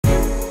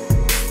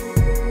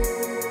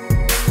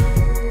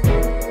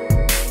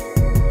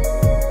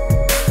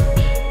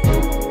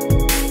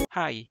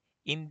Hi,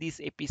 in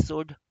this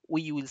episode,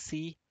 we will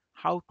see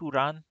how to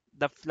run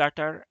the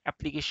Flutter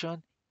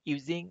application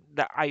using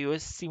the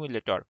iOS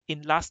simulator.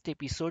 In last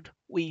episode,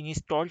 we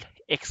installed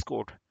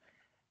Xcode.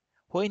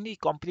 When we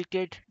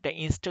completed the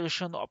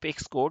installation of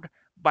Xcode,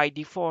 by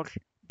default,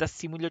 the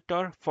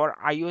simulator for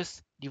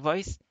iOS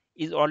device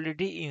is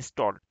already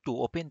installed.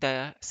 To open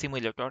the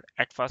simulator,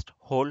 at first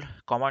hold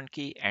Command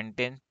key and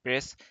then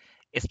press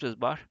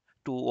spacebar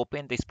to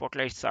open the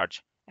Spotlight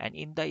search. And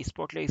in the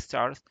Spotlight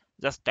search,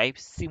 just type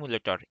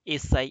simulator,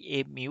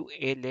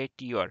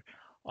 SIMULATOR.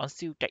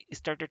 Once you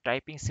started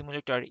typing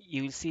simulator,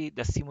 you will see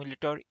the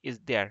simulator is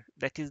there.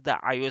 That is the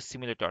iOS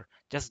simulator.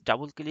 Just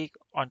double click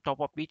on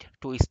top of it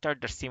to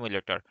start the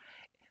simulator.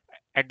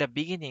 At the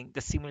beginning, the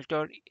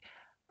simulator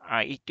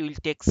it will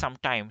take some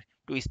time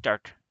to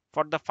start.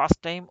 For the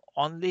first time,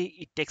 only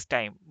it takes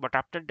time, but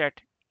after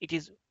that, it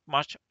is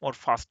much more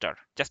faster.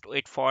 Just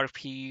wait for a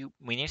few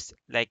minutes,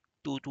 like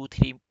 2 to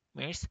 3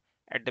 minutes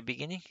at the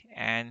beginning,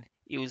 and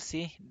you will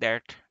see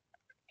that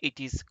it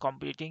is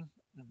completing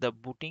the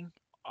booting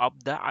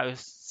of the iOS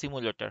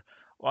simulator.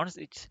 Once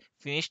it's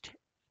finished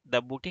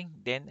the booting,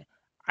 then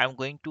I'm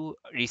going to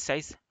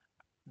resize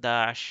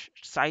the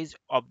size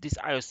of this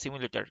iOS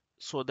simulator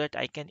so that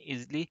I can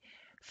easily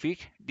fit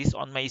this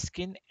on my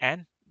screen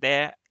and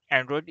the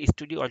Android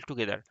Studio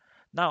altogether.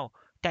 Now,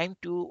 time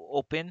to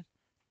open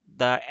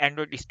the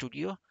Android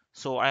Studio.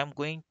 So I am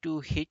going to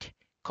hit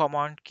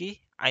Command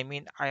key. I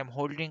am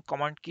holding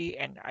Command key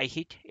and I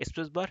hit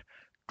spacebar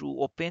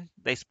to open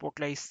the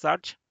Spotlight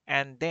search,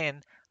 and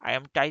then I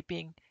am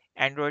typing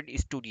Android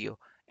Studio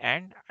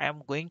and I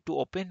am going to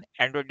open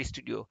Android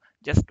Studio.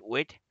 Just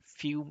wait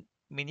few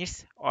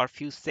minutes or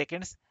few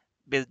seconds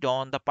based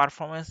on the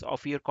performance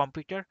of your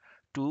computer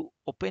to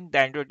open the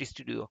Android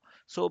Studio.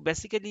 So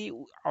basically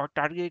our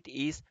target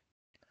is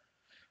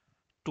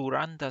to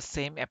run the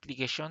same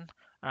application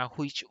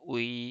which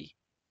we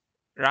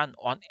run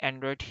on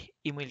Android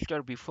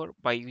Emulator before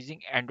by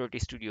using Android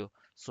Studio.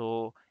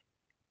 So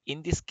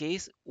in this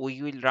case,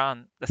 we will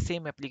run the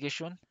same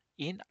application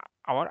in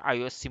our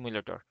iOS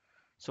simulator.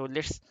 So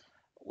let's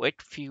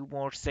wait few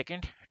more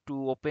seconds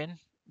to open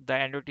the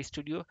Android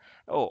Studio.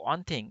 Oh,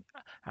 one thing,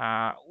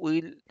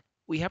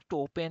 we have to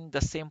open the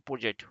same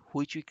project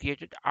which we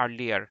created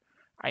earlier.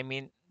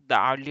 The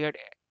earlier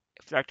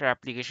Flutter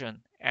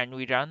application, and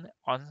we run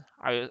on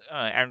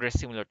Android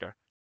simulator.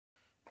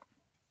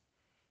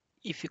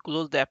 If you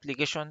close the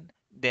application,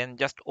 then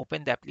just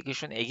open the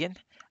application again,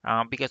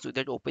 because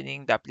without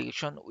opening the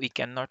application we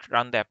cannot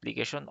run the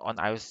application on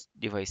iOS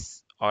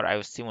device or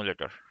iOS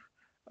simulator.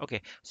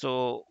 Okay,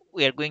 so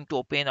we are going to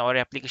open our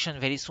application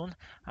very soon.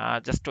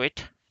 Just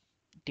wait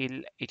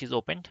till it is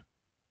opened.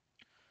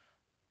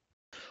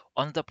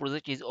 Once the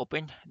project is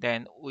opened,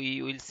 then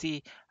we will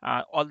see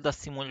all the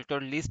simulator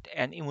list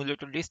and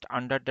emulator list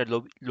under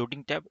the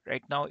loading tab.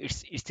 Right now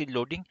it's still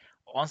loading.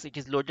 Once it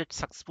is loaded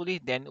successfully,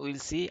 then we'll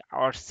see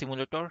our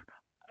simulator.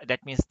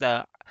 That means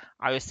the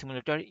iOS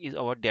simulator is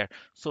over there.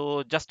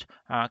 So just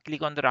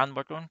click on the run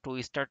button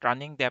to start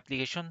running the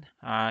application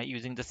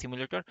using the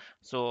simulator.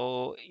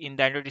 So in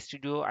the Android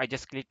Studio, I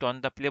just clicked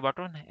on the play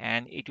button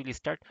and it will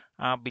start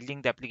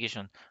building the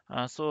application.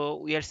 So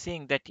we are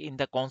seeing that in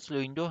the console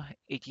window,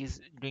 it is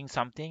doing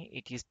something.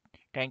 It is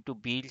trying to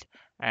build,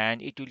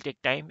 and it will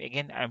take time.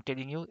 Again, I'm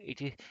telling you,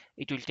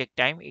 it will take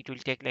time. It will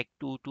take like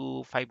 2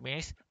 to 5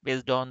 minutes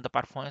based on the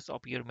performance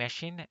of your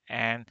machine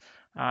and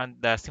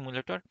the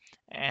simulator.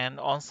 And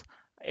once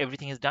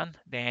everything is done,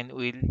 then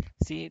we'll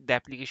see the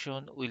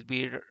application will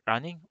be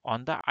running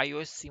on the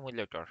iOS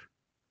simulator.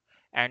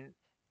 And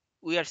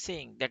we are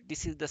saying that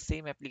this is the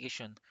same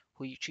application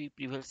which we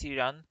previously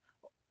run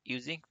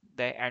using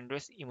the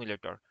Android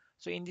emulator.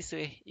 So in this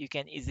way, you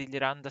can easily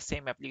run the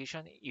same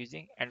application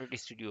using Android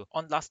Studio.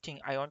 On last thing,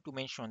 I want to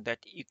mention that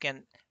you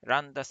can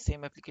run the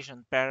same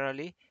application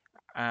parallelly,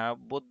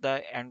 both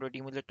the Android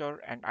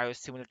emulator and iOS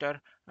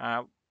simulator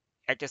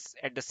at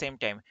the same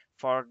time.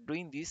 For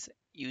doing this,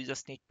 you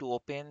just need to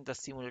open the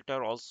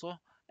simulator also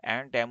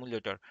and the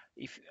emulator.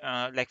 If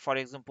like for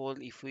example,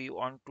 if we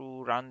want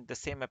to run the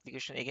same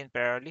application again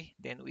parallelly,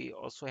 then we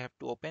also have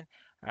to open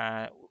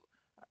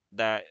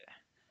the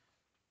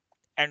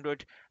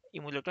Android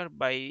emulator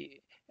by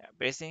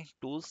pressing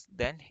tools,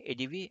 then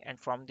ADV, and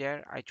from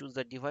there I choose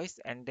the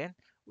device and then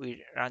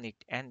we run it.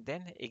 And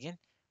then again,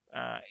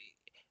 uh,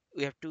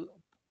 we have to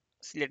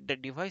select the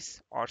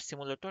device or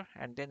simulator,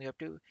 and then you have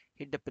to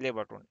hit the play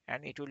button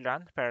and it will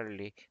run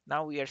parallelly.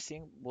 Now we are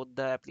seeing both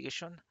the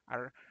application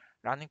are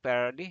running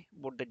parallelly,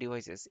 both the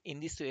devices. In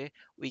this way,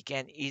 we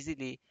can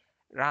easily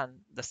run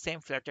the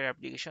same Flutter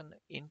application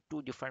in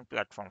two different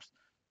platforms.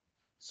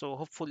 So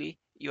hopefully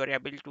you are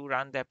able to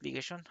run the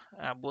application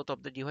both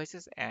of the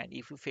devices, and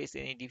if you face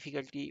any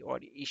difficulty or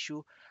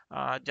issue,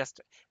 just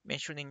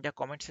mention in the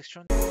comment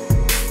section.